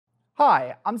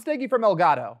Hi, I'm Steggy from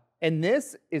Elgato, and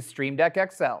this is Stream Deck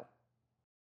XL.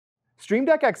 Stream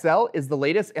Deck XL is the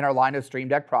latest in our line of Stream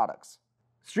Deck products.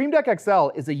 Stream Deck XL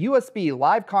is a USB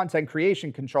live content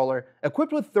creation controller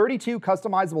equipped with 32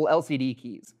 customizable LCD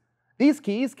keys. These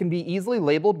keys can be easily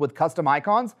labeled with custom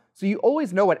icons, so you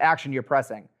always know what action you're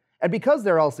pressing. And because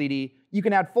they're LCD, you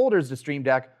can add folders to Stream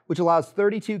Deck, which allows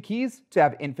 32 keys to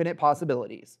have infinite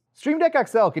possibilities. Stream Deck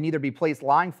XL can either be placed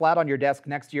lying flat on your desk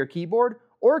next to your keyboard,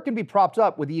 or it can be propped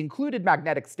up with the included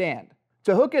magnetic stand.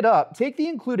 To hook it up, take the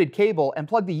included cable and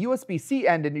plug the USB-C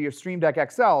end into your Stream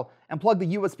Deck XL and plug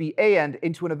the USB-A end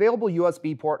into an available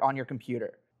USB port on your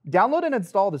computer. Download and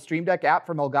install the Stream Deck app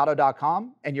from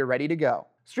Elgato.com and you're ready to go.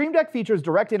 Stream Deck features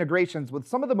direct integrations with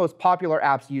some of the most popular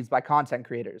apps used by content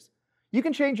creators. You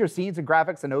can change your scenes and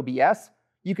graphics in OBS,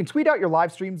 you can tweet out your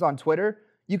live streams on Twitter,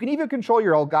 you can even control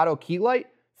your Elgato key light,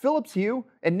 Philips Hue,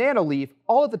 and Nanoleaf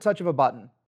all at the touch of a button.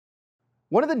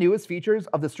 One of the newest features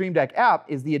of the Stream Deck app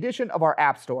is the addition of our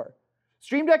App Store.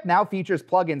 Stream Deck now features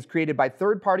plugins created by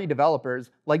third-party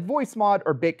developers like VoiceMod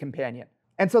or BitCompanion.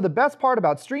 And so the best part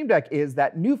about Stream Deck is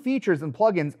that new features and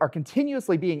plugins are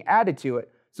continuously being added to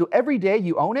it, so every day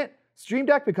you own it, Stream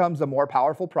Deck becomes a more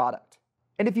powerful product.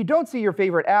 And if you don't see your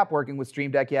favorite app working with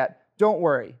Stream Deck yet, don't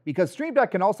worry, because Stream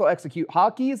Deck can also execute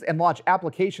hotkeys and launch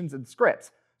applications and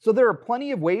scripts, so there are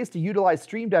plenty of ways to utilize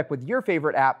Stream Deck with your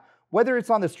favorite app, whether it's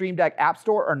on the Stream Deck App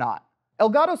Store or not.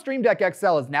 Elgato Stream Deck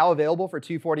XL is now available for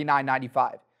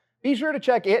 $249.95. Be sure to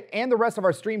check it and the rest of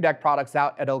our Stream Deck products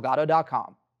out at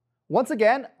Elgato.com. Once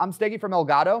again, I'm Steggy from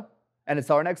Elgato, and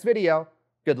until our next video,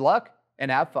 good luck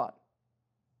and have fun.